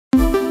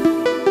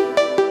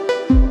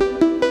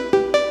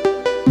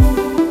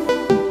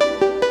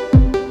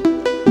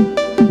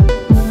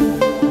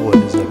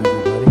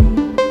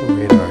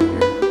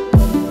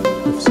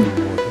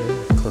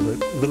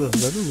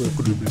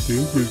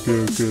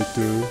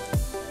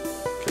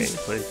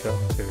gameplay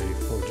commentary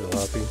for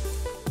Jalopy,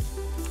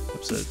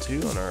 episode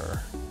 2 on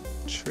our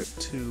trip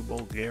to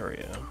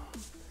Bulgaria.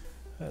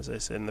 As I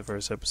said in the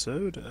first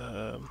episode,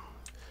 the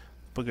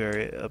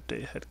Bulgaria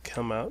update had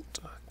come out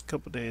a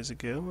couple days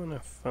ago, and I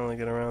finally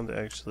got around to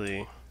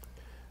actually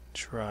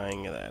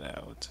trying that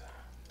out.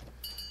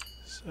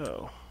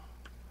 So,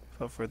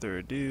 without further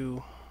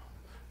ado,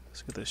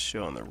 let's get this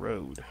show on the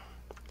road.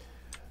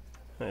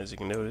 As you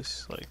can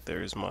notice,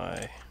 there's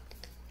my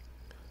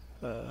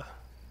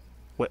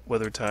wet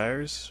weather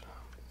tires.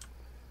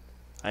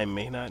 I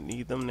may not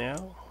need them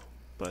now,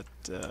 but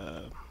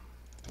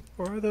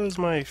or are those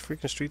my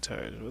freaking street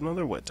tires? No,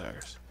 they're wet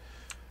tires.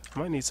 I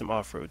might need some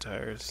off-road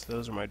tires.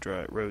 Those are my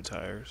dry road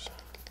tires.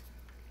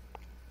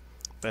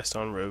 Best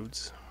on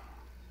roads,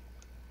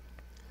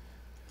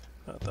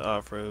 not the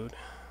off-road.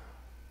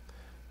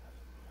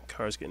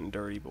 Car's getting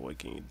dirty, but what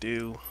can you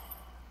do?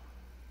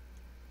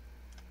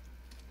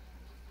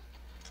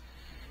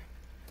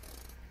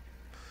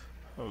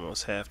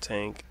 Almost half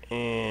tank,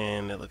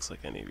 and it looks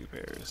like I need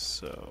repairs,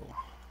 so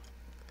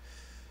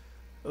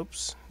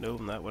oops, no,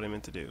 not what I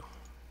meant to do.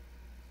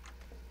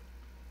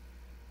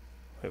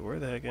 Wait, where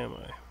the heck am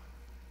I?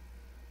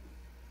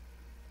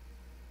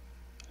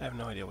 I have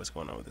no idea what's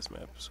going on with this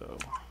map, so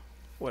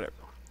whatever.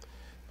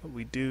 But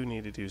we do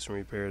need to do some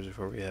repairs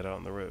before we head out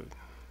on the road.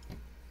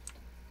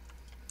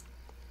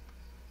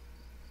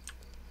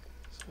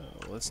 So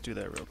let's do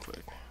that real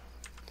quick.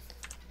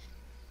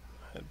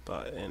 I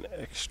bought an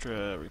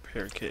extra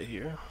repair kit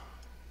here.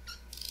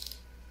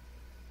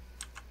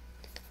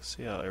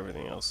 See how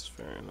everything else is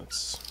faring.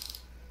 Let's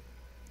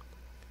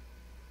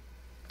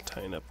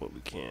tighten up what we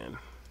can.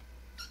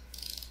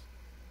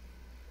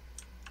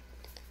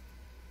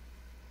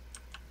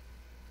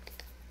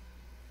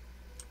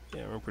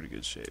 Yeah, we're in pretty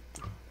good shape.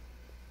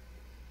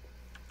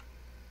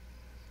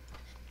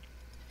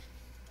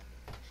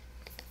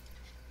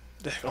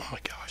 Oh my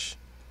gosh.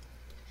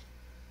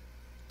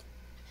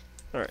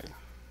 Alright.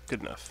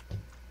 Good enough.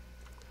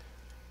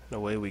 And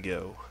away we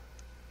go.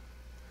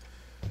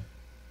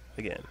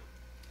 Again.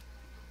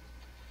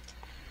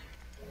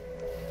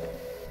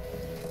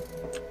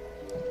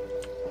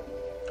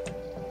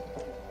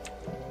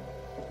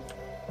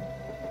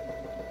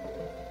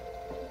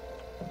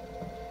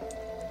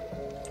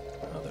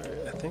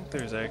 I think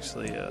there's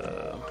actually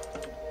a...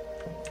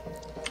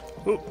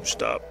 Oop,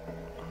 stop.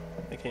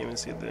 I can't even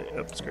see the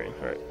up the screen.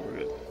 Alright, we're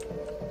good.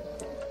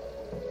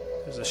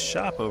 There's a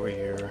shop over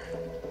here.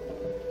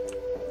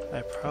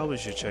 I probably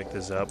should check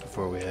this out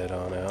before we head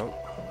on out,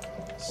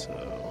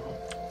 so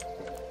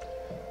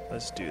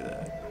let's do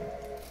that.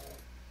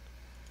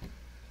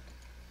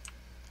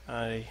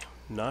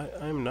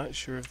 I'm not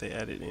sure if they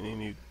added any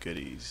new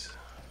goodies,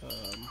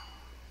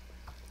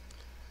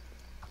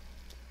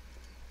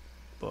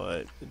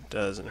 but it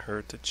doesn't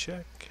hurt to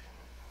check.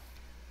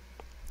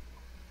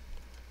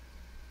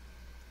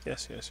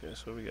 Yes,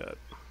 what we got?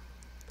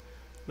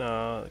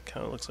 No, it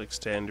kind of looks like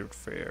standard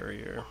fare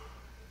here.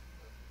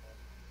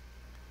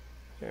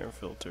 Air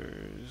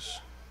filters,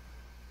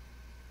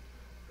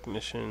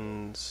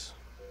 ignitions.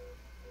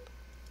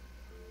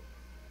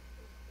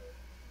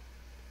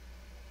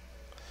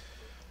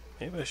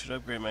 Maybe I should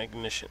upgrade my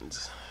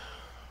ignitions.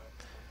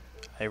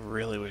 I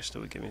really wish they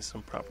would give me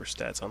some proper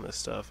stats on this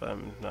stuff.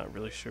 I'm not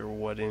really sure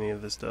what any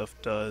of this stuff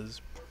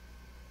does,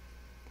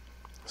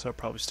 so I'll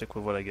probably stick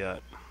with what I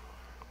got.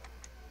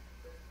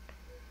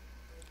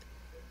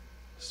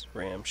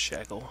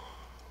 Ramshackle,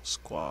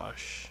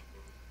 squash.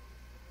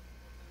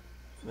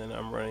 And then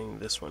I'm running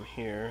this one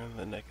here,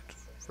 the naked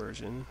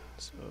version,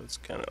 so it's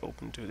kind of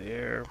open to the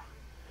air.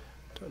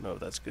 Don't know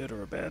if that's good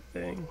or a bad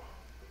thing,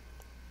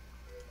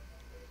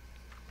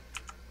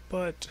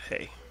 but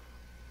hey.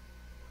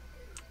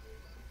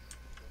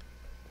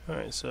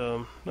 Alright,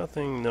 so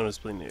nothing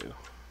noticeably new.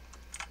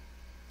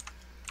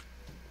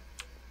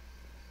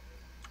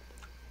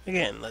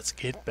 Again, let's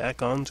get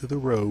back onto the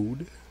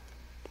road.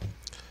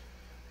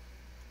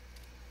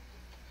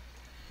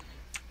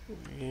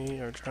 We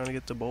are trying to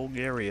get to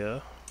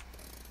Bulgaria.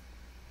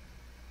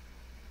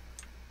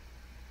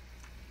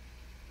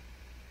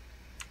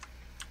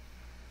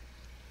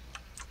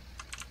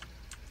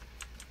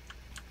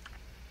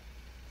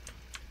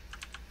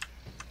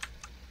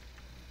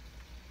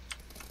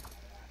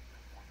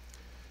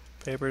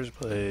 Papers,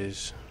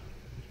 please.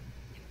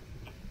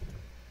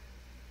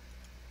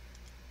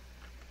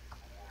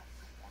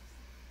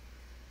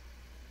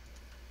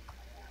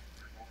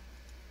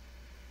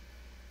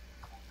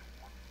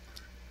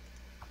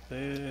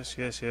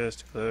 Yes,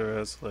 declare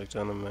route select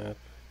on the map.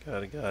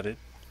 Got it.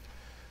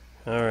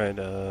 Alright,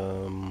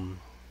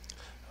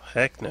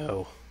 heck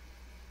no.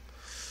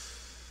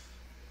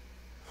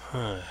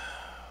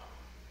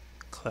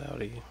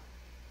 Cloudy.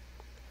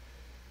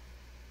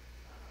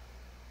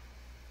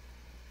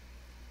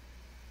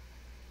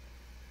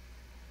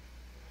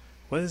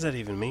 What does that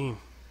even mean?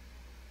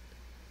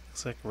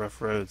 Looks like a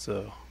rough road,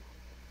 so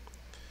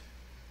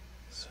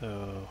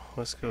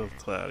let's go with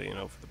cloudy and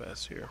hope for the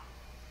best here.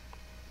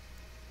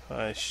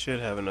 I should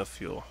have enough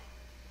fuel.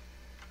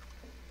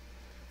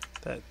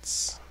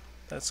 That's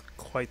That's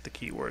quite the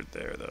key word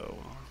there, though.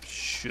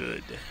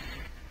 Should.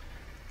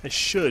 It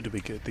should be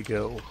good to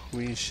go.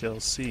 We shall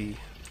see.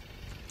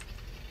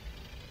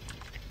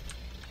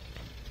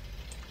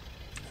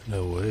 And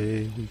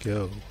away we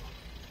go.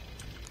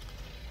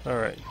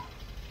 Alright.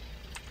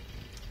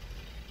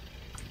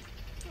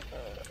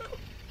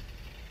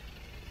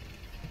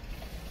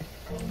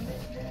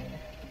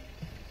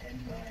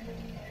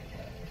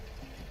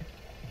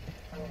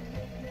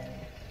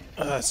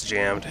 Oh, that's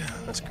jammed.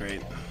 That's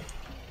great.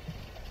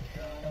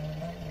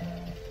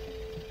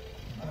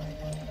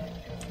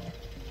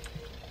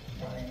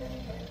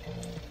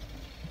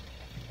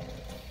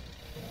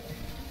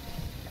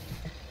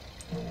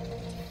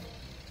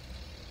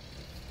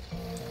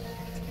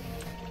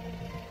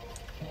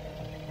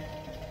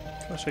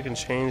 Wish I can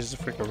change the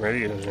freaking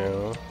radio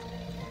channel.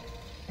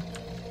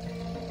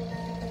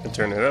 Can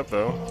turn it up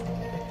though.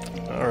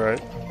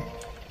 Alright.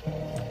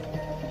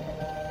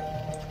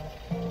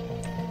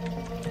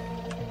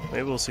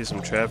 Maybe we'll see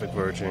some traffic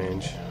for a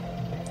change.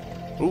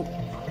 Ooh.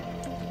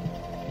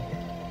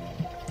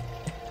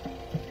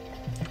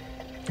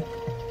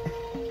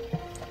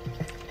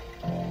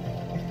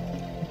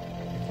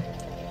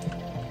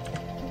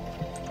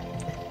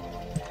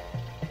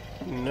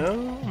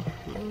 No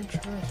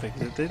traffic.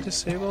 Did they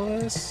disable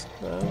this?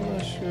 I'm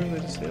not sure they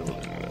disabled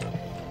it or not.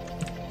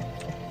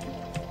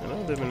 I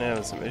know they've been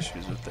having some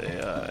issues with the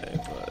AI,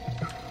 but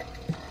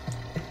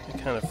I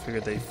kind of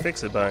figured they'd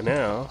fix it by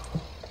now.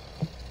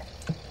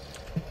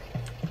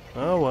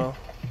 Oh well.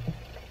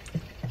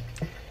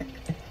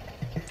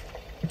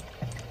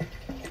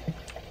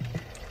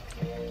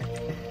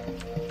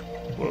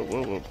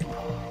 Whoa.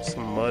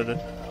 Some mud.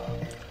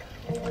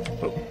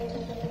 Oh.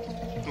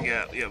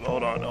 Yeah,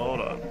 hold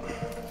on.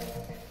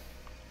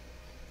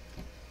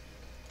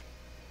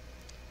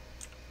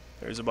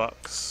 There's a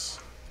box.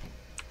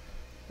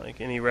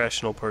 Like any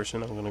rational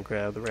person, I'm gonna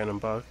grab the random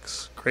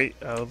box crate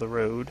out of the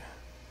road.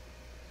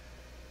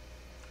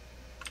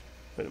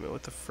 Wait a minute,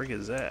 what the frig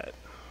is that?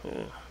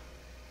 Yeah.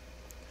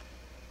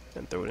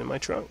 And throw it in my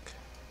trunk.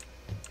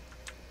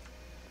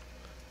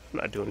 I'm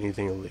not doing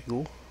anything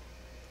illegal.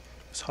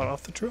 Just hot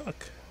off the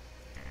truck.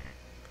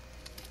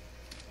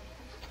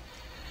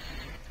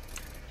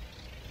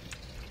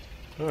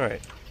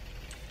 Alright.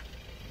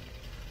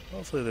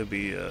 Hopefully there'll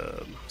be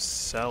a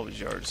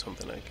salvage yard or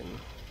something I can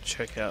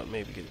check out,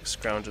 maybe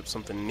scrounge up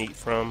something neat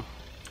from.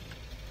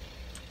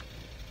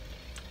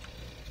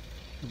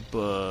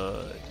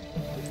 But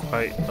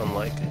quite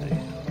unlikely to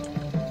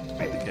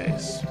be the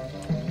case.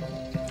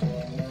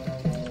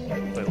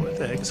 Wait, what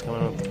the heck is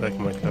going on with the back of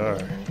my car?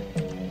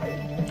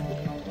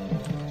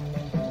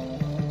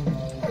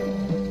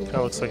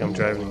 Kinda looks like I'm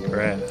driving in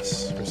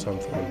grass or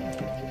something.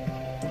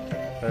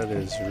 That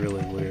is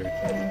really weird.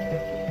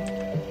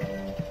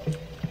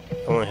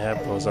 It only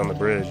happened when I was on the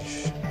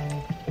bridge.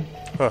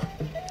 Huh.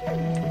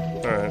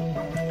 Alright.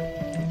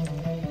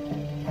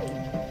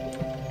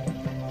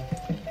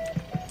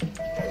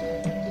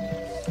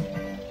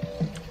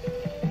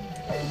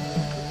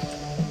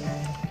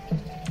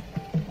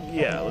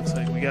 Yeah, looks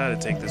like we gotta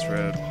take this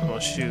road. Well,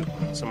 shoot.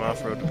 Some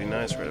off-road would be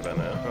nice right about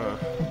now, huh?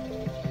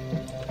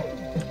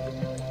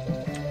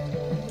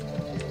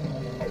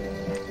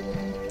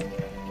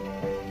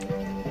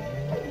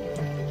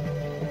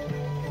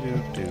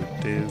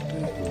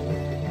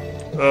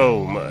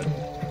 Oh, mud.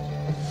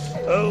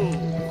 Oh!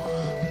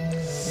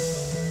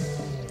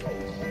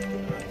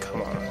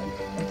 Come on.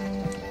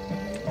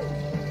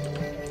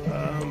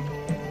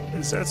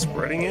 Is that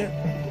spreading it?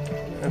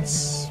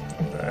 That's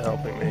not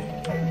helping me.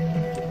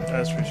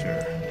 That's for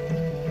sure.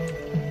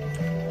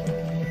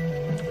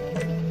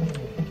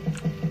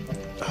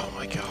 Oh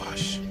my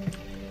gosh.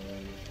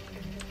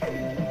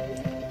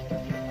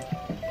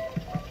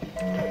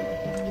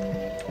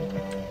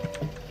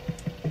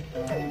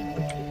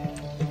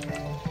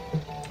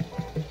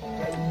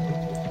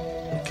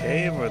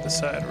 Cave or the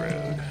side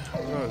road?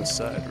 We're on the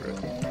side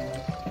road.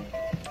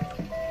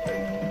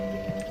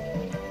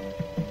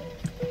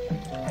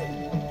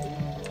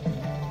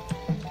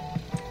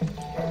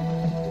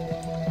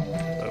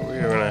 But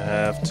we're gonna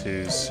have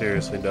to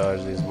seriously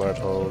dodge these mud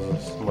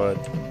holes,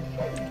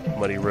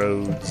 muddy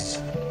roads.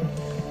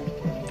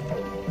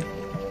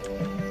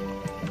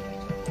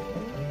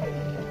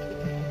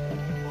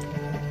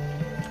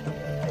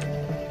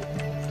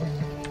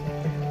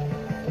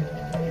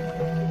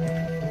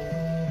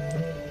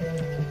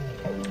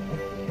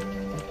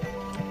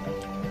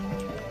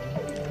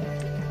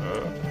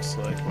 Looks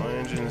like my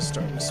engine is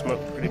starting to smoke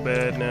pretty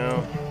bad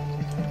now.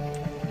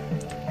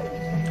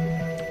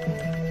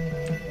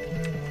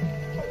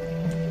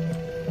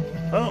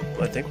 Oh,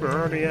 I think we're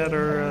already at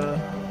our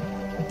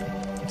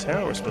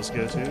town we're supposed to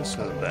go to,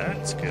 so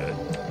that's good.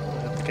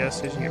 We'll have the gas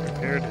station get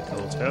repaired at the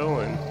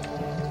hotel, and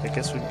I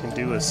guess we can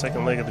do a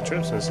second leg of the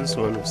trip since this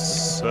one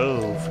was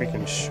so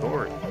freaking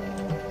short.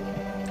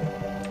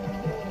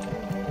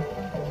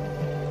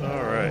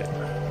 Alright.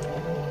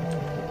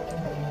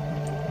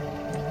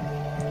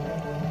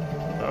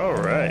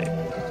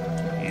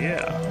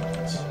 Yeah.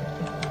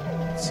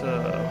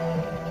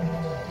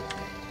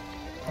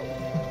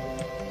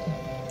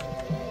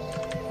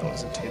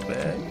 wasn't too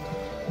bad.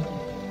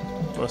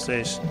 Most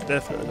days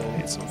definitely gonna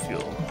need some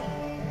fuel.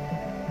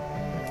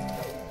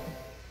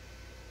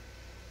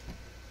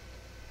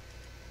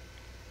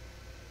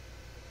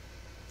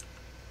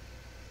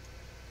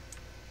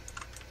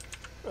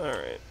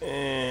 Alright,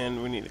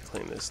 and we need to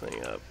clean this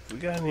thing up. We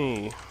got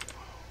any...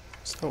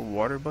 There's no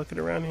water bucket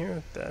around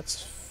here?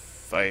 That's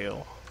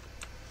fail.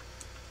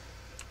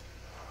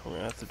 We're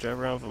gonna have to drive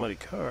around with a muddy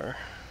car.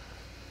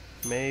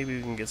 Maybe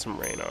we can get some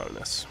rain on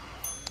this.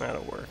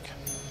 That'll work.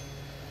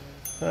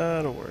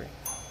 That'll work.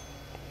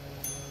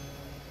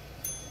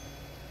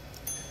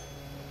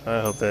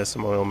 I hope that's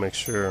some oil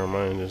mixture, or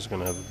mine is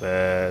gonna have a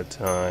bad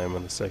time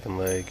on the second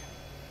leg.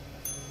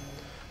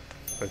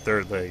 Or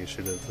third leg, I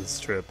should have this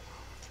trip.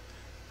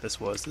 This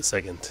was the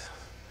second.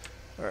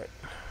 Alright.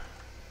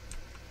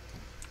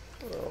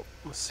 Well,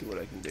 let's see what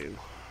I can do.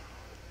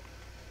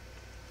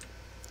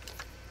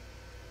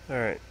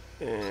 Alright,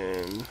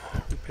 and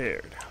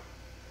repaired.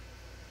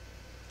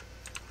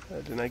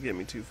 That did not get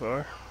me too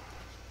far.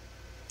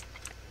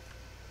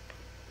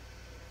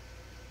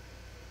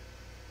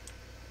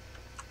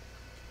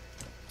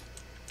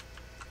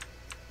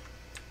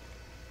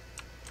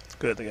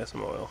 Good, they got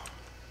some oil.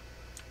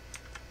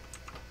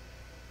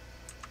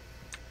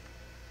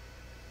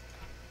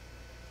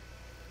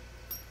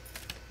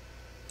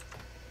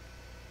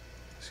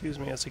 Excuse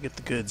me as I get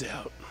the goods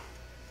out.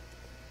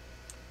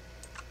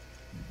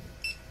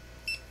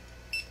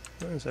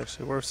 That's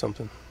actually worth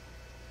something.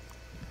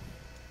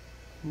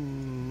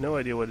 No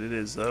idea what it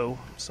is though.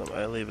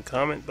 Somebody leave a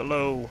comment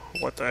below.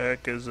 What the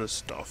heck is this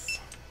stuff?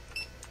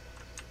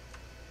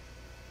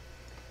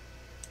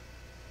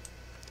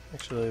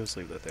 Actually, let's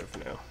leave that there for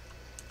now.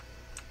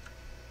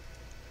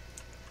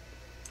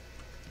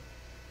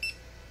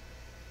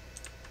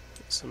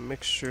 Some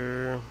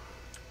mixture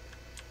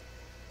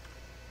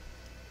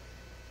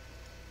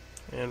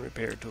and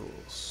repair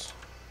tools.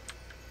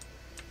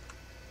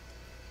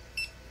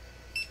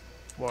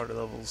 Water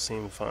levels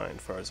seem fine,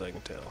 as far as I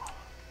can tell.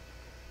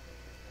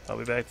 I'll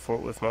be back for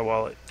it with my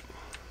wallet.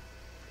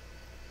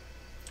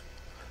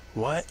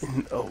 What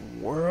in the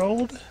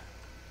world?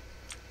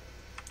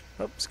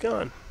 Oh, it's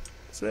gone.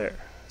 It's there.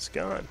 It's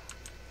gone.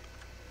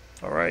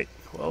 Alright,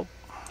 well,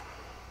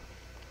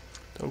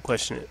 don't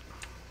question it.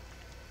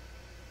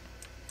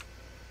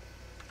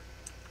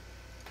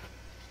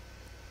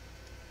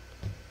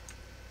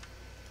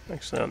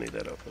 Actually, I don't need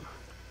that open.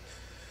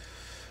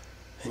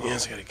 And you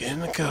just gotta get in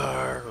the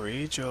car,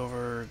 reach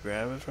over,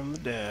 grab it from the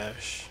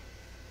dash.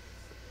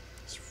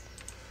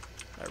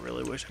 I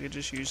really wish I could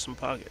just use some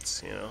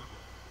pockets, you know?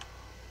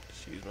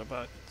 Just use my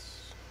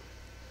pockets.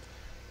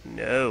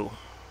 No,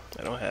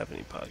 I don't have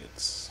any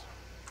pockets.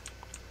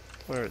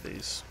 What are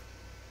these?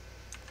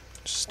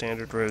 Just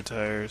standard road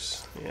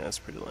tires. Yeah, that's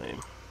pretty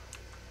lame.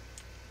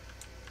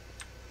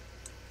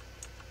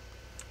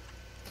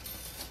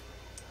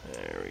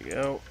 There we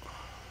go.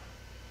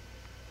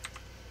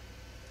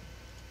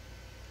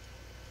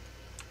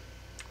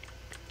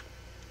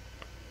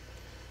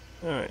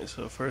 Alright,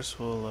 so first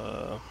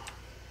we'll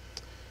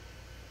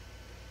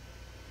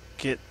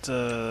get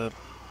our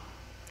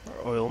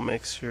oil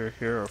mixture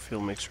here, our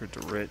fuel mixture to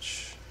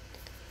rich.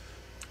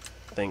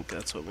 I think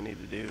that's what we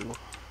need to do.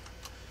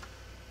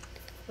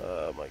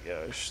 Oh my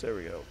gosh, there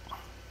we go.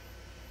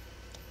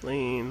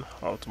 Lean,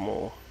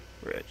 optimal,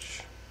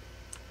 rich.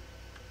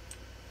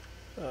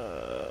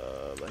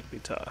 Like to be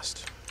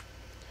tossed.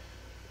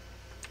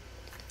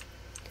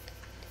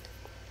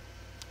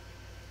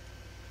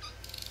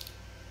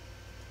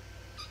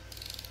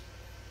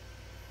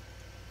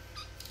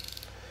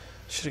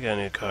 Should have got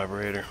a new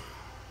carburetor.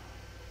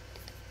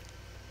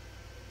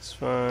 It's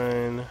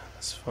fine.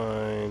 That's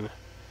fine.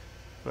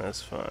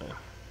 That's fine.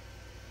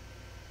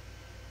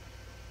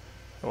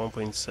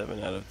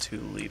 1.7 out of 2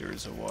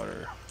 liters of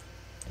water.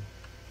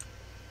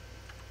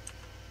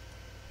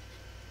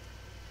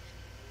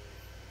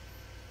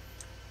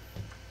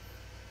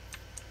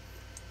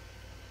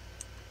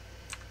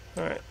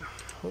 Alright.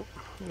 Oh,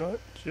 you know what?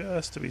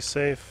 Just to be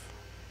safe.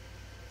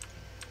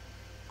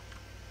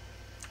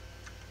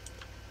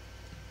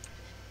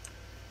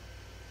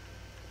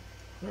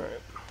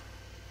 Alright.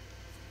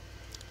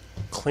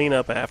 Clean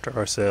up after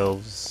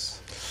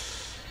ourselves.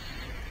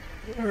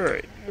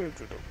 Alright.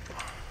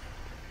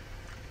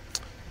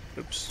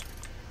 Oops.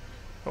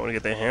 I want to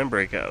get the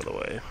handbrake out of the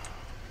way.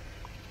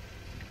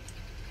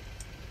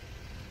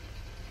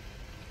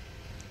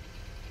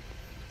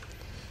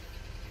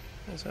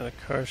 Is that a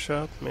car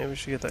shop? Maybe we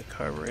should get that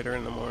carburetor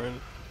in the morning.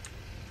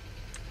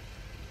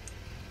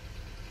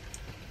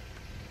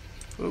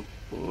 Oop,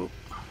 oop.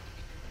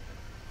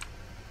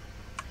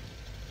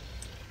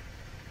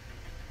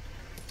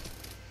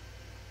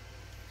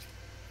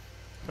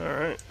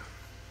 Alright.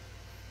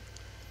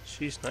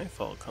 Jeez,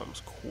 nightfall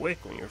comes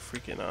quick when you're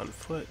freaking on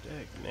foot.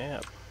 Dag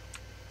nap.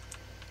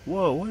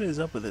 Whoa, what is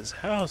up with this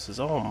house? It's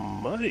all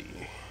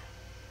muddy.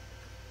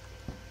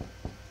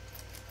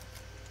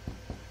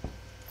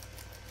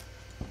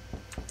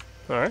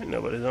 Alright,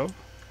 nobody's home.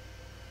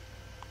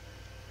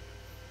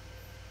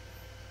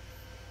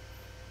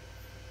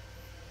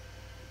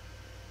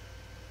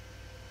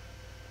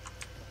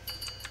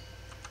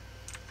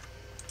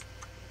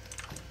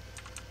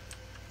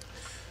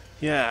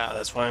 Yeah,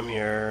 that's why I'm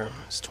here.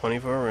 It's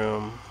 24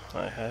 room.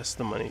 I has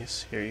the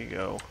monies. Here you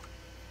go.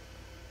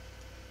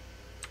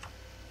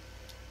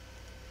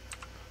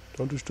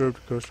 Don't disturb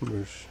the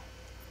customers.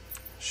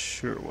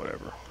 Sure,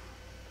 whatever.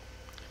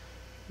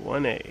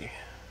 1A.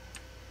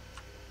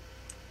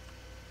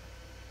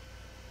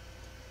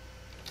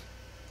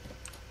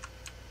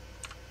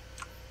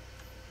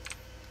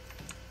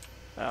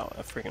 Ow,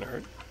 that freaking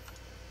hurt.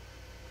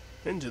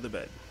 Into the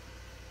bed.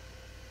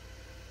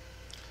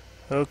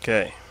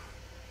 Okay.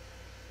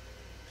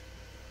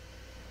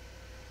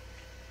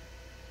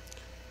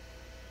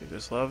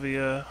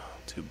 Yugoslavia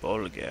to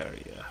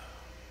Bulgaria.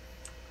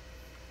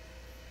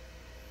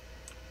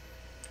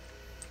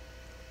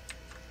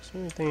 Is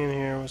there anything in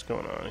here? What's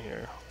going on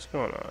here? What's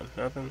going on?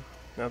 Nothing?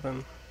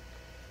 Nothing?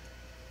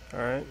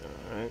 Alright,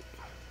 alright.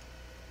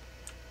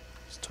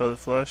 Is toilet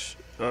flush?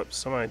 Oh,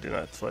 somebody did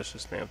not flush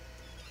this damn.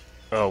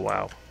 Oh,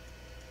 wow.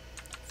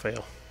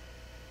 Fail.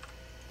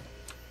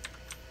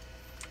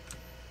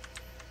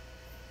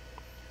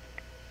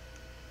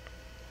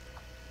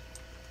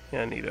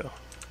 Yeah, neato.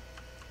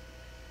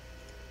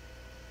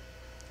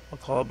 I'll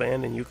call a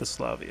band in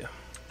Yugoslavia.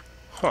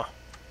 Huh.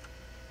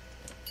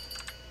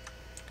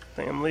 I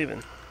think I'm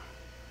leaving.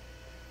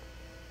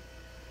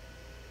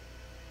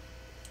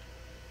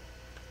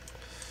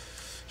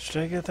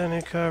 Should I get that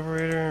new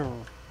carburetor?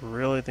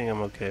 Really think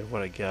I'm okay with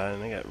what I got,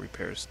 and I got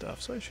repair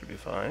stuff, so I should be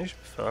fine. I should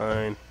be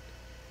fine.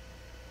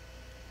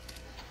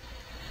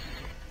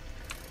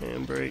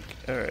 Handbrake.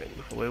 Alright,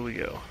 away we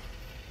go.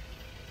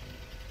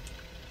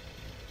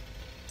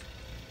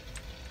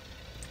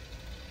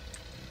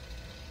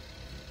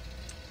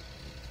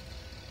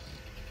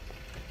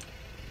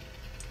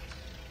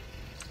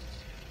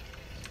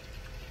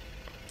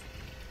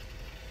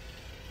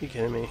 You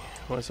kidding me?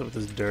 What's up with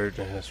this dirt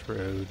ass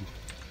road?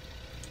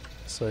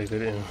 It's like they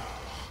didn't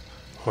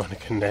want to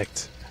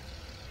connect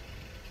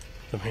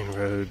the main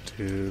road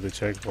to the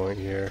checkpoint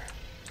here.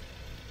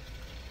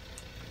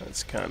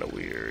 That's kind of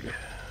weird.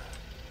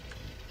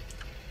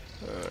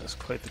 It's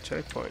quite the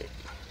checkpoint.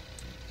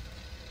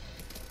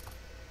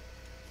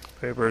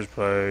 Papers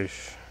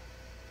push.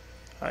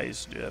 I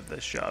used to have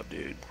this job,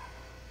 dude.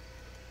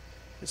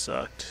 It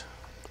sucked.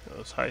 It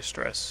was high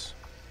stress.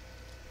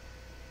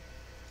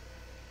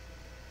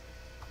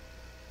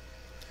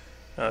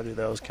 Oh, dude,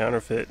 that was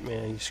counterfeit,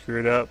 man. You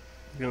screwed up.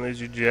 You're gonna lose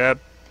your job.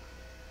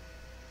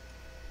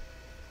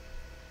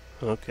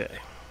 Okay.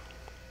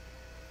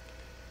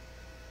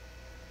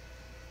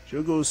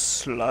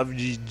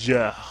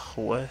 Yugoslavia.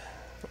 What?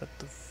 What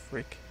the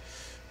frick?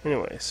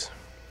 Anyways.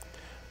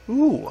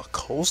 Ooh, a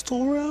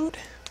coastal road?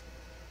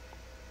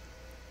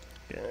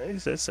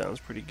 Guys, that sounds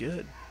pretty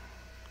good.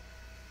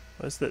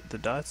 What's that? The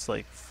dot's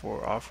like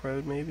for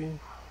off-road, maybe?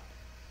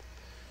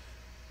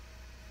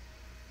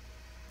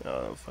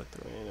 Oh, fuck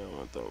the rain. I don't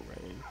want the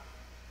rain.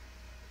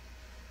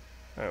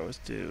 Alright, let's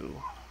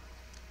do...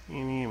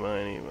 Eeny,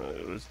 miny,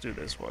 let's do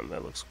this one.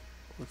 That looks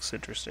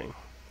interesting.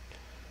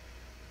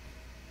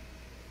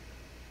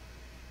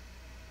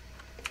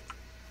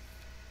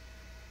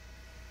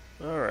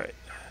 Alright.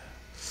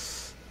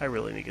 I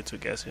really need to get to a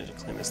gas station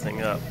to clean this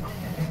thing up.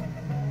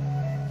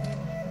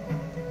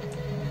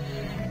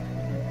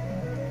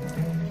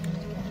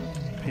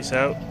 Peace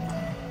out.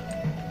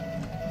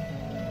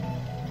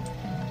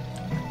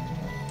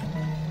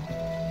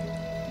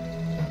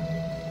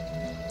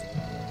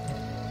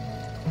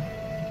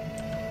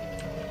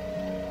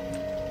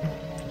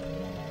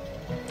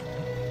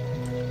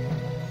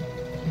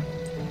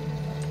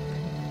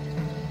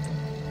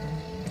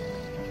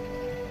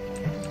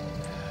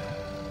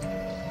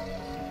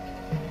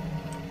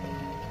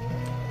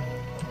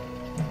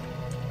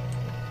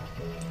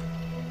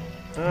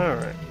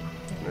 Alright,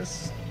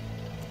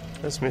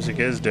 this music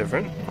is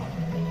different.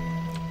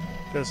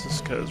 Guess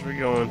it's because we're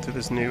going to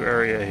this new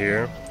area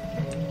here.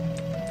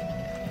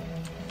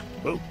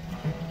 Whoa.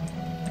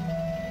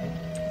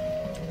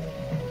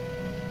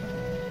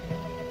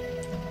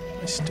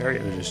 My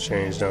stereo just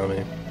changed on me.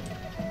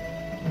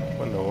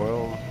 What in the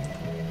world?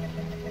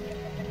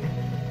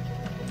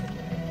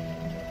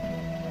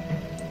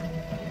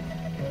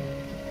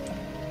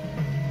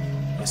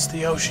 It's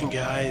the ocean,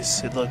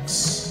 guys. It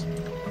looks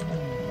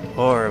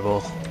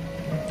horrible.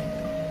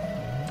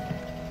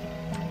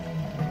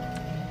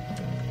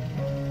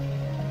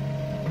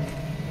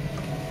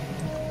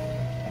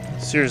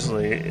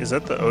 Seriously, is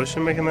that the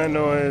ocean making that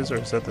noise, or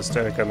is that the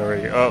static on the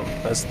radio? Oh,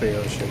 that's the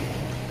ocean.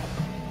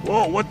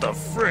 Whoa, what the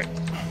frick?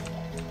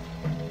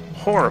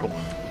 Horrible.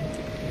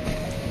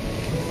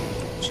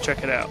 Let's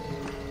check it out.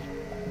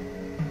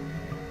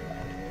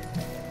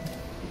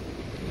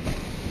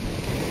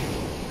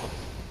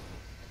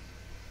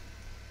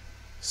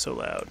 So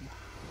loud.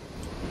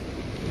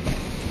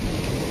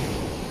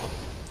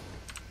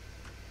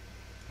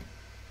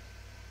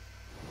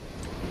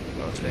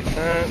 I'll take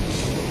that.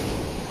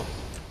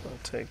 I'll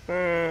take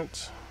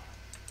that.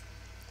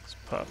 Let's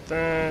pop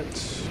that.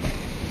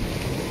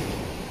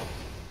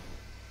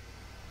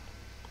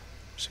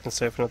 Just gonna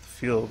siphon out the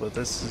fuel, but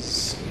this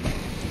is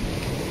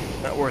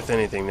not worth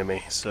anything to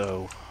me,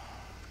 so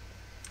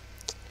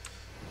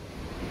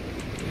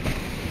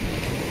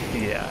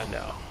Yeah,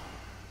 no.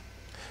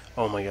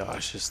 Oh my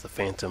gosh, it's the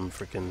phantom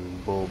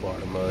freaking bull bar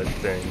mud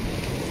thing.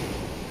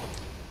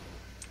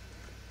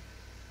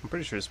 I'm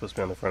pretty sure it's supposed to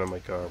be on the front of my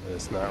car, but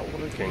it's not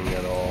working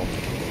at all.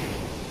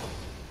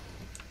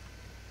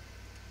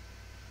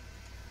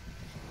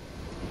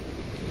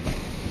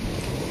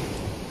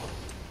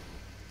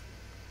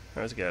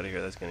 Let's get out of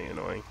here, that's getting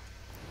annoying.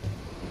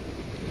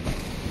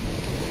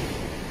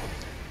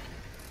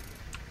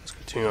 Let's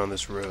continue on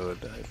this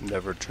road I've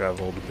never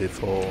traveled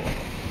before.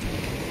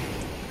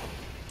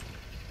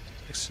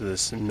 Next to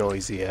this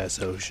noisy ass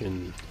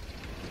ocean.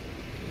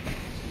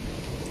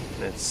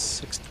 And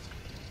it's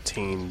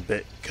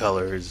 16-bit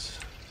colors.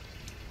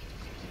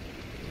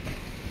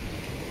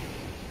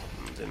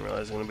 Didn't realize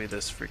it was gonna be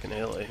this freaking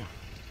hilly.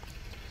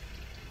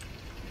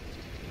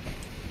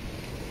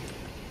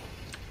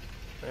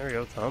 There we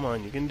go, come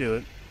on, you can do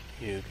it.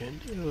 You can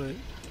do it.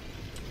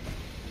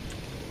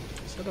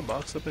 Is that a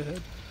box up ahead?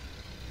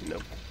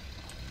 Nope.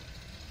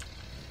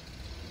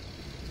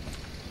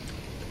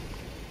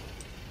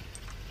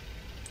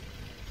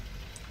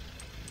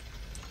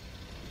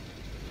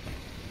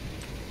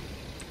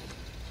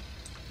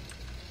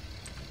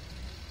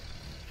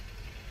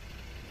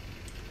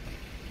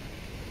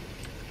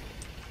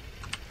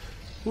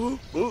 Whoop,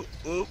 whoop,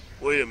 whoop.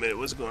 Wait a minute,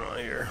 what's going on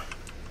here?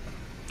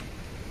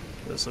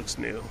 This looks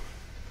new.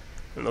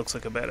 It looks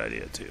like a bad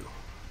idea too.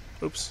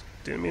 Oops,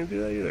 didn't mean to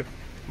do that either.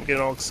 I'm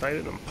getting all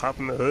excited, I'm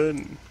popping the hood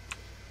and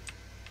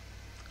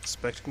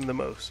expecting the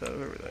most out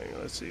of everything.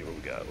 Let's see what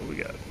we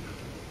got,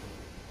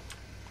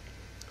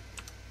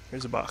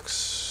 Here's a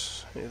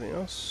box. Anything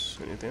else?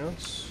 Anything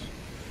else?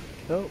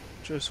 Nope,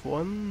 just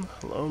one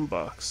lone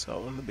box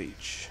out on the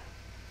beach.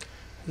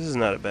 This is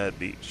not a bad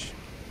beach.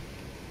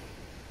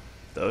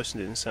 If the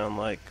ocean didn't sound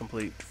like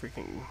complete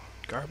freaking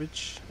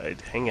garbage, I'd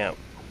hang out.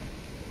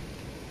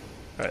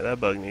 Alright,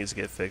 that bug needs to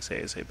get fixed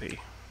ASAP.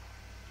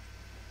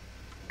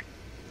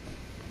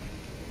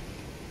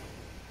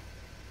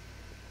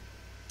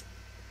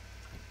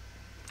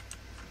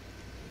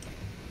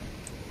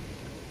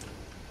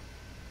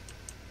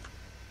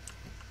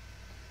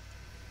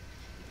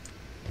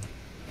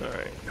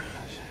 Alright,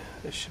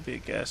 there should be a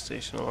gas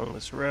station along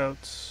this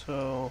route,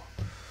 so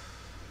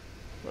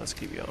let's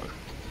keep going.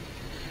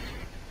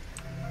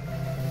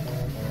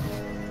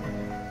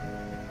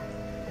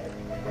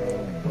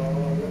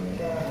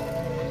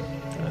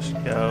 Let's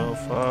go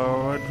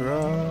for a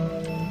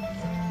drive.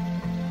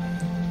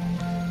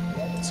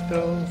 Let's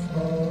go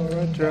for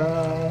a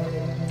drive.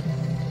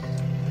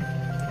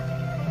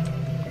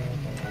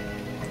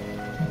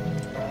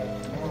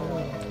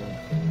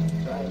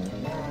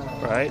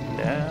 Right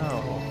now.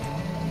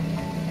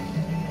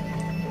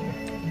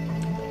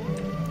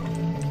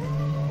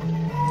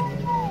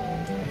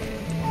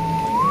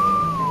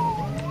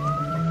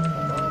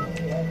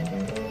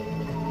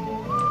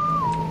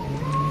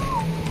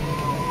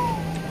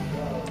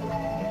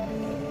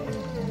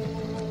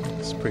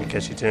 Pretty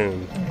catchy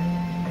tune.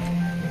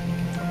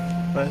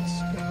 Let's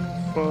go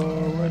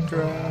for a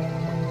drive.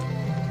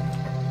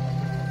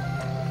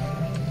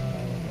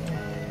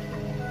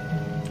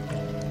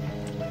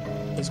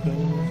 Let's go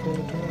for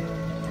a drive.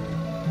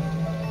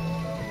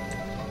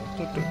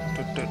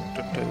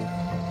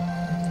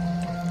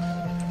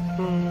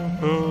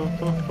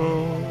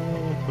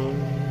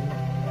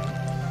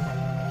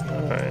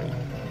 Alright.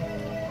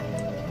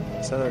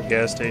 Is that a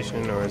gas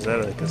station or is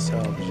that like a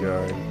salvage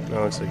yard? No,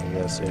 it looks like a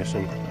gas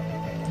station.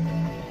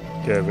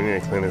 Good, we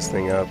need to clean this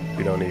thing up.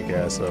 We don't need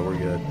gas, so we're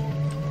good.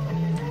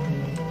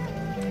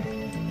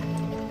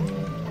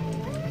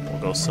 We'll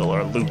go sell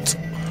our loot.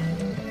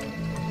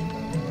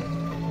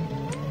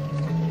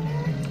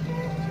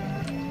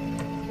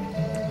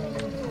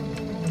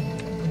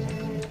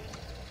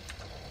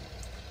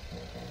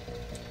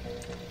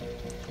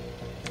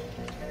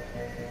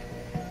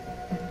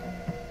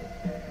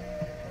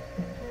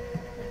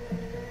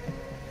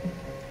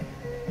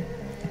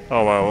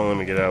 Oh wow, won't let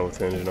me get out with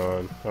the engine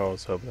on. I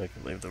was hoping I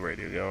could leave the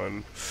radio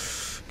going.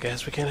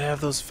 Guess we can't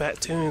have those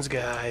fat tunes,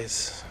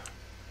 guys.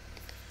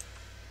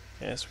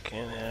 Guess we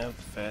can't have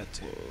the fat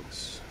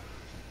tunes.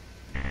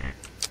 I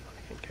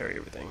can't carry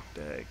everything.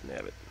 Dag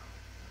nabbit.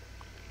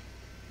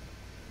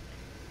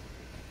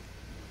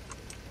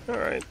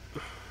 Alright.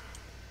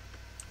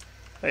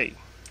 Hey.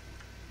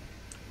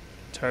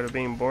 Tired of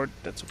being bored?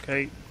 That's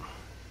okay.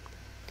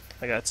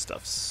 I got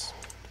stuffs.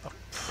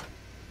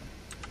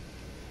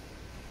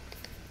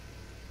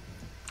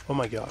 Oh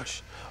my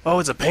gosh. Oh,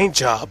 it's a paint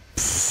job.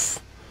 Pfft.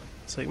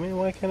 It's like, man,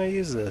 why can't I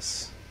use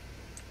this?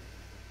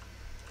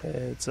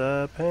 It's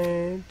a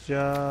paint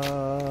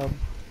job.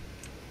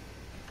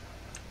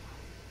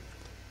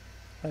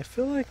 I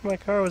feel like my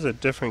car was a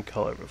different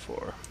color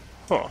before.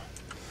 Huh.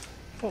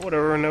 But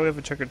whatever, now we have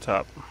a checkered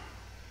top.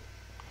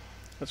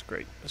 That's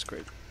great. That's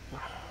great.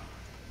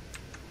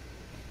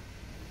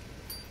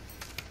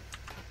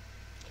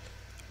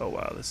 Oh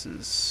wow, this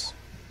is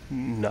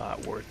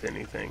not worth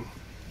anything.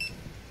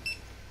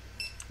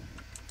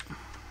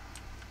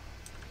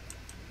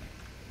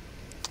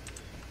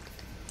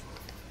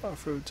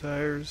 Off-road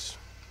tires.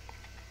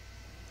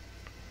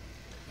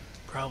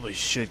 Probably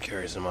should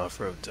carry some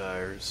off-road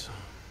tires.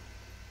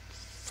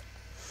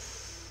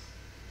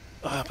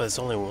 Ah, but it's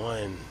only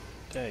one.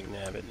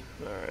 Dagnabbit.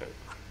 Alright.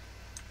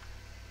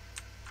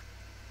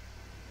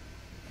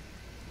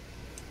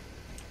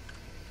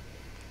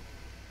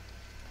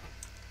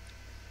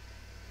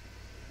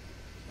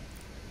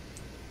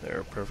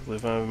 They're perfectly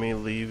fine with me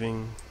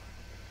leaving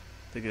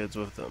the goods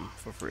with them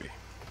for free.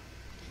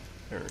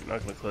 They're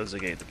not going to close the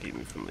gate to keep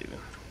me from leaving.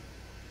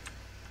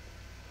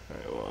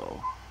 Alright,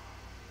 well.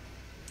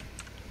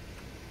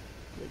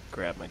 Let me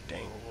grab my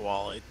dang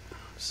wallet.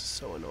 This is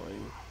so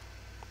annoying.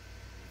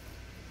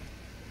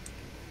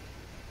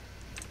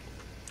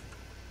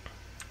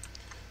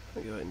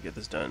 Let me go ahead and get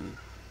this done.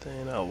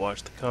 Then I'll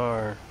wash the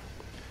car.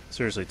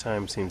 Seriously,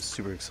 time seems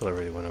super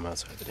accelerated when I'm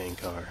outside the dang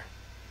car.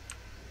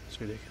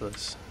 It's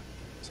ridiculous.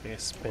 It's like I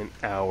spent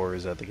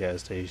hours at the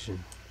gas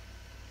station.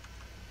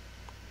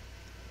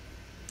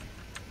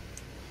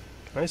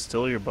 Can I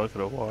steal your bucket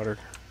of water?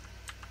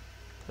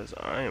 Because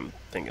I am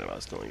thinking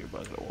about stealing your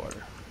bucket of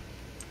water.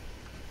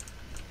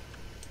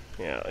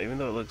 Yeah, even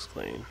though it looks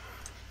clean.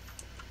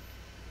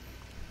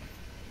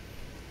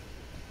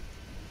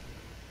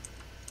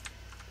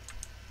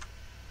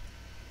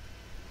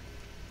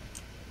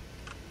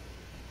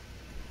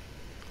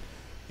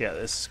 Yeah,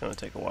 this is going to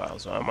take a while,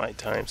 so I might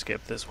time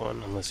skip this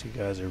one unless you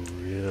guys are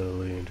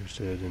really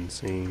interested in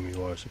seeing me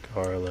wash the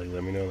car. Like,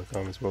 let me know in the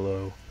comments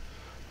below.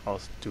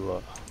 I'll do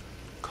a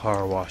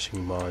car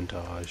washing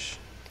montage,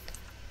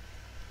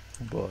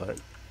 but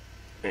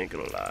ain't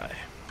gonna lie,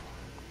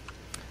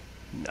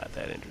 not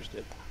that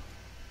interested.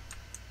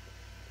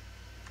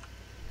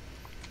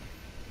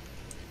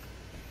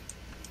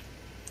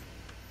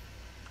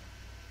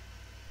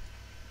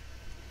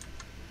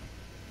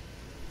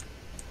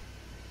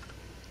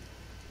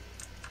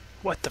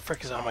 What the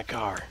frick is on my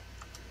car?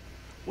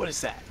 What is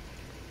that?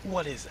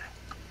 What is that?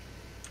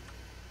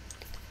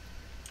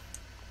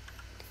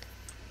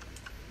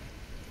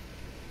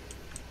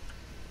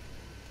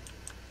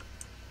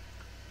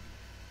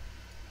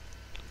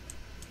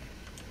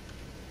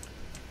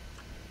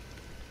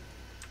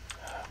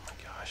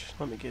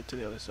 Let me get to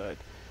the other side.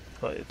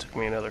 But it took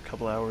me another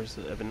couple hours,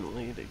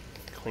 evidently, to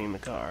clean the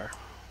car.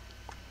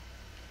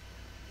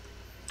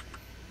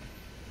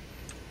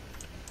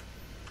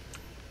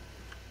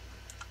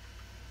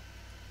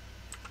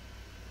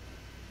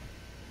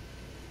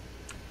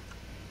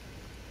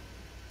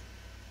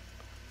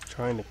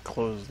 Trying to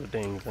close the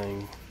dang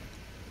thing.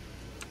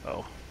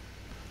 Oh.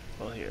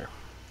 Well, here.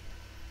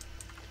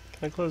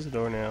 Can I close the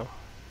door now?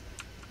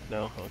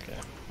 No? Okay.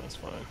 That's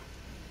fine.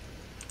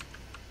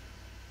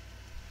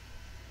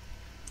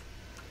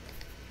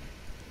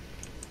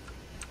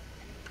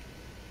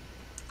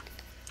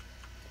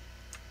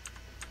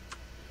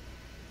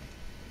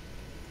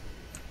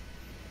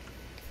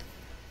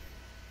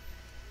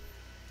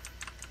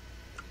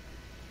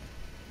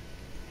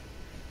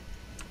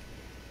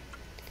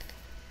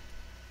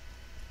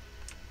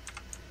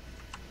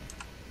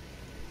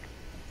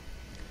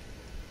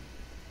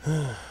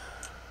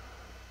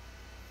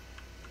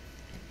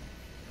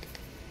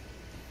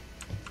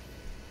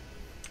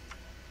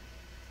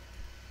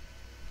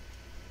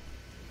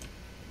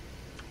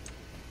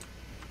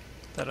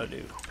 That'll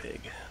do,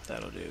 pig.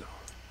 That'll do.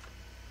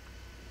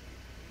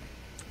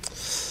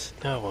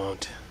 No, it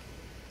won't.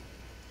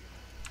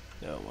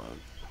 No, it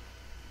won't.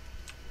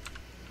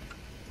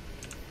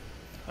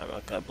 I'm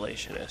a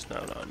ablationist.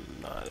 No, no, I'm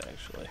not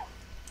actually.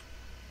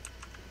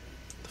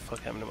 What the fuck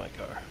happened to my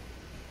car?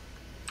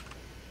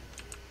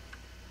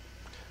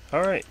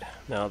 Alright,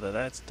 now that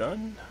that's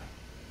done,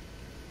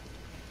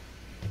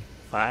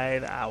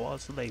 5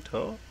 hours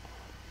later,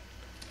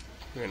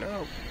 we're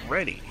now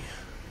ready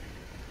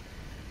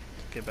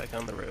to get back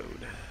on the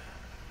road.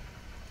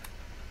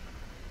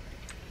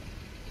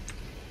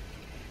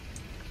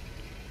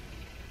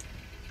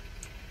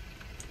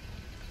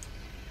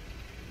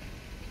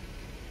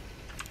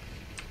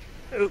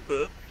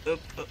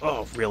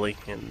 Oh, really?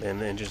 And then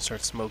the engine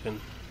starts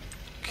smoking?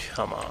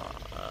 Come on.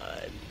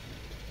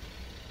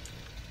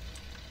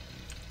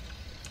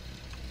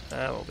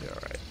 That will be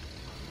alright.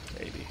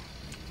 Maybe.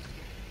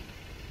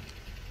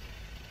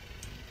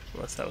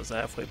 Unless that was the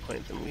halfway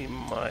point, then we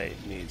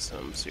might need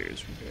some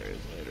serious repairs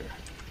later.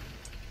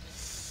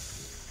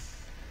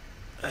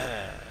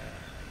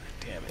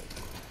 Damn it.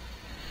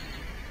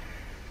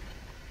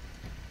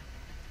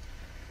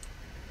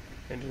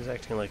 Engine's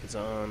acting like it's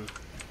on.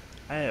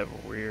 I have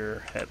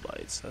rear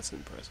headlights. That's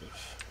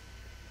impressive.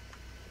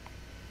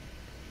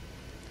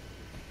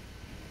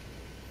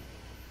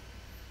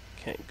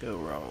 Can't go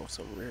wrong with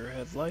some rear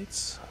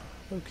headlights.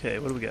 Okay,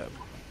 what do we got?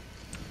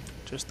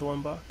 Just the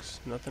one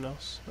box? Nothing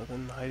else?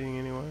 Nothing hiding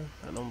anywhere?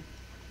 I don't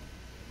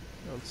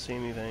see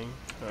anything.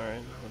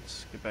 Alright,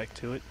 let's get back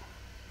to it.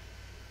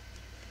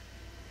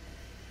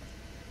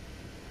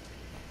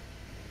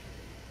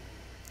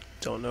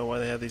 Don't know why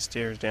they have these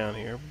stairs down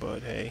here,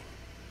 but hey.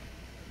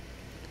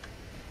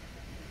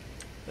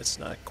 Let's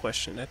not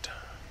question it.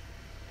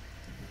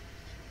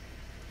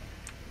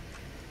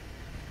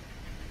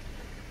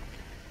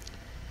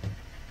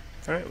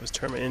 Alright, let's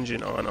turn my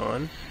engine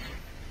on.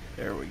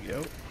 There we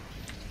go.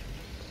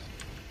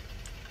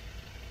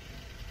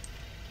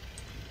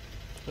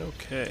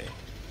 Okay.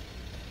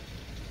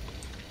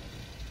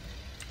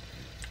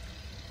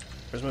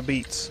 Where's my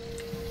beats?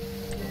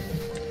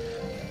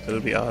 It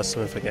would be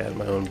awesome if I could add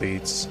my own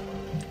beats.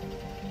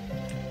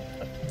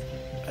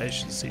 I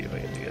should see if I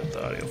can get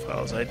the audio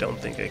files. I don't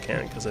think I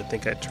can because I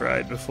think I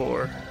tried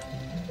before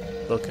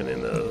looking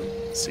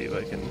into see if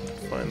I can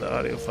find the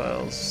audio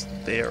files.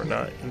 They are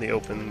not in the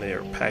open. They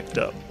are packed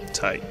up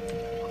tight.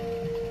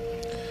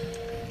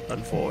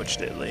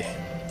 Unfortunately.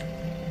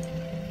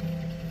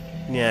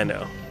 Yeah,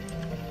 no.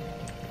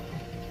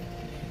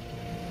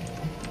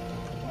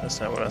 Last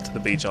time I went out to the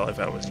beach, all I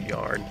found was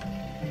yarn.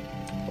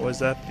 Or was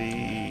that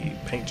the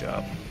paint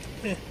job?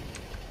 Eh.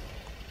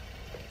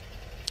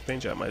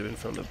 Paint job might have been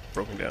from the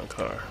broken down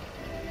car.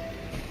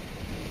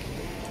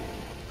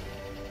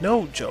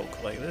 No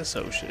joke, like this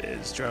ocean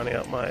is drowning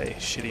out my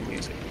shitty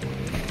music.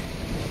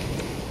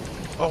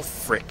 Oh,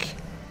 frick.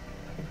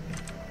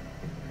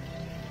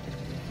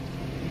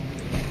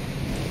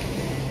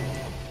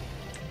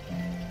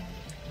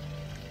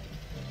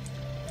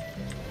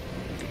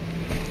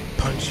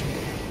 Punch.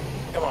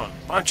 Come on,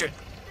 punch it.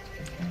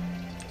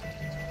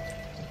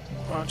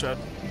 Come on, Chad.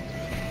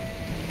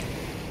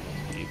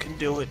 You can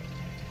do it.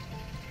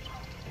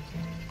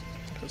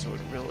 Because it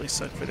would really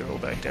suck for it to roll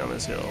back down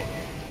this hill.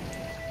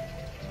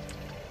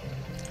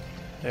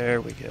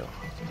 There we go.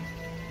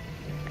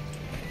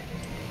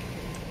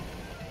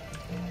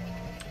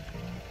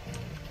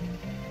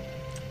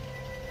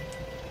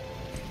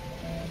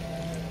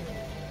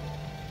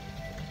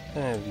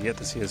 I've yet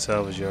to see a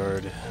salvage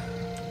yard.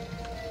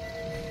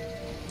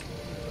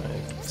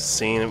 I've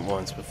seen it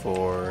once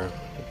before.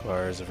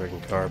 Requires a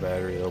freaking car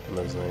battery to open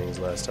those things,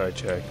 last I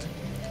checked.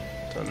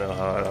 Don't know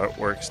how it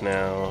works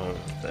now,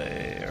 if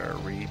they are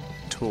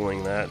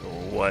retooling that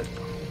or what.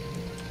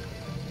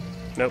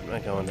 Nope,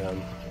 not going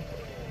down.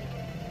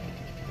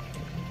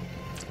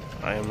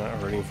 I am not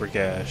hurting for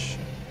cash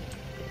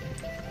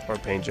or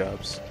paint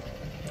jobs.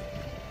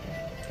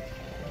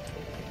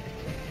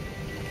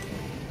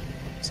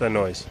 What's that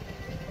noise?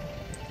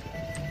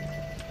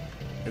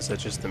 Is that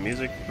just the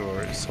music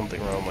or is something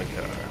wrong with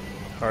my car?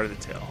 Hard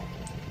to tell.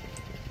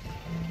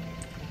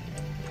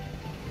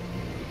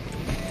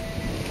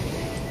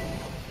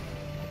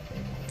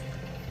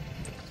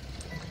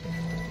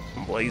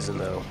 I'm blazing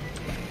though.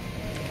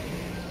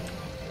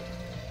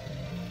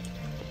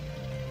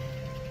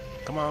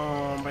 Come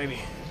on, baby.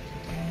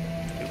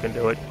 You can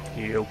do it.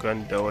 You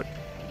can do it.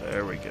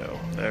 There we go.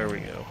 There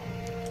we go.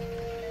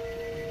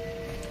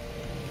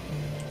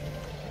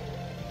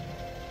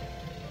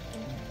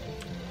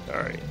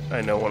 Alright.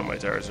 I know one of my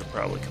tires are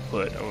probably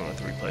kaput. I'm going to have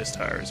to replace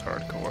tires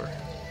hardcore.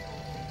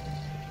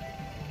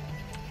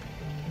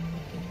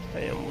 I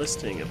am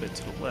listing a bit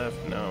to the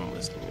left. Now I'm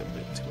listing a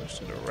bit too much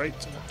to the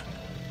right.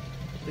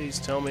 Please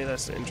tell me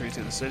that's the entry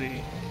to the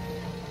city.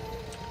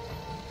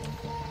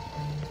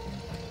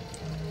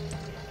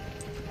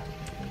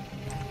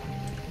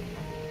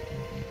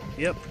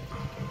 Yep.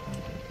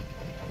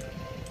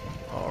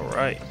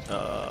 Alright.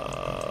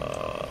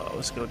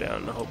 Let's go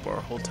down and hope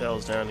our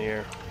hotel's down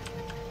here.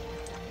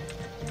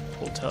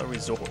 Hotel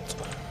Resort.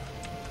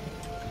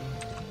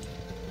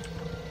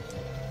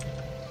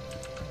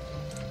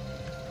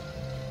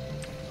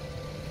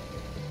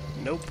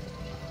 Nope.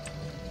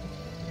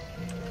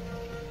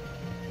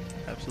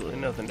 Absolutely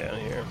nothing down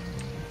here.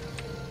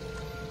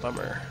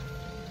 Bummer.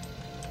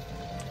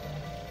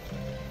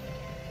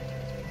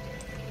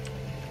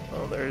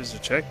 Well, there's a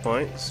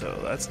checkpoint, so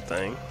that's a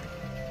thing.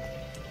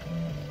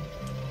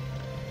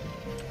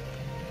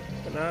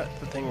 But not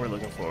the thing we're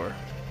looking for.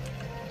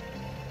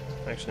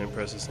 I'm actually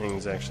impressed this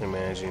thing's actually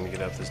managing to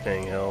get up this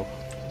dang hill.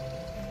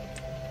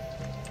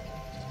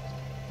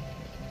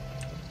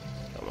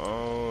 Come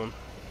on.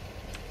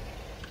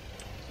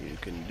 You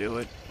can do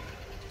it.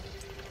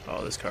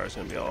 Oh, this car's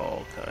gonna be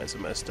all kinds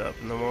of messed up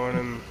in the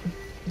morning.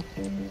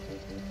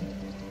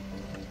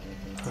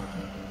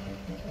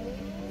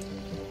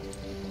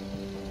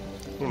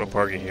 I'm gonna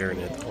park it here and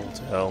hit the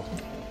hotel.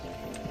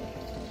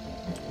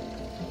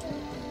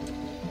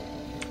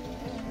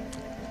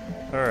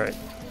 Alright.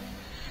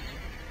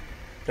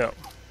 No.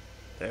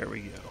 There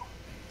we go.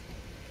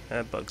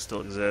 That bug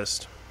still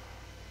exists.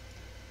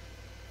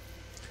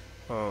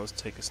 Oh, let's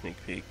take a sneak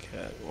peek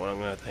at what I'm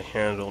gonna have to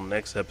handle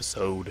next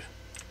episode.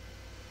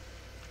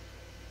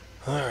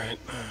 Alright,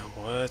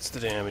 what's the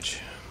damage?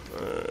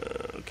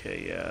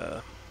 Okay,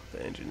 yeah.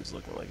 The engine's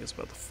looking like it's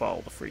about to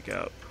fall to freak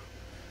out.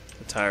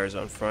 The tires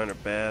on front are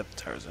bad, the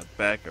tires on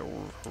back are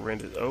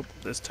horrendous. Oh,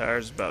 this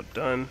tire's about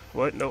done.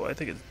 What? No, I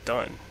think it's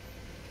done.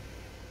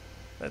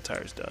 That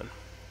tire's done.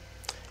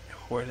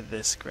 Where did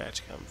this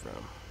scratch come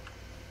from?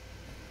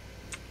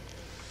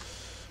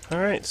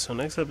 Alright, so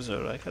next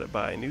episode I gotta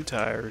buy new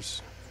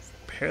tires,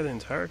 repair the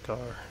entire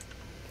car.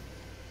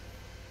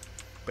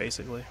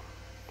 Basically.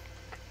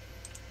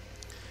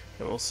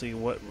 And we'll see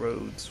what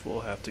roads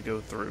we'll have to go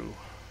through.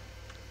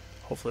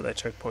 Hopefully that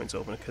checkpoint's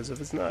open, because if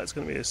it's not, it's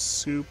going to be a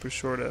super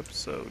short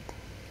episode.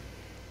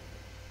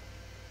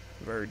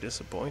 Very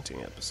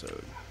disappointing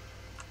episode.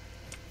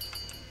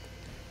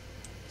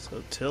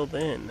 So till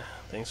then,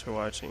 thanks for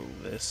watching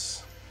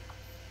this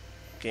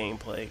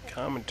gameplay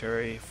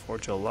commentary for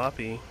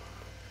Jalopy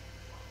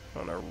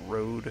on a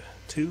road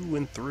to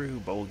and through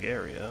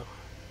Bulgaria.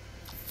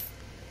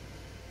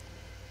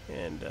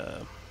 And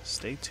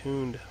stay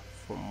tuned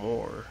for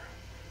more.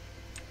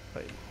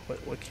 Wait,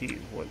 what key?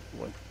 What?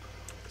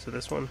 So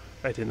this one?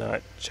 I did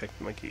not check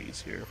my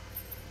keys here.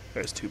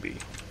 There's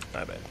 2B.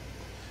 My bad.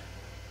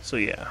 So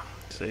yeah,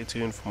 stay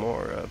tuned for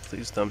more.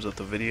 Please thumbs up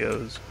the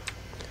videos,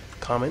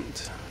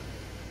 comment,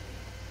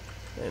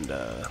 and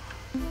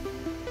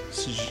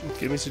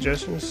give me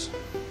suggestions.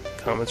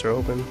 Comments are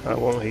open. I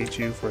won't hate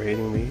you for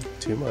hating me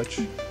too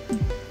much.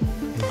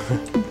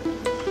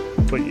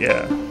 But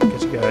yeah,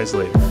 catch you guys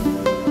later.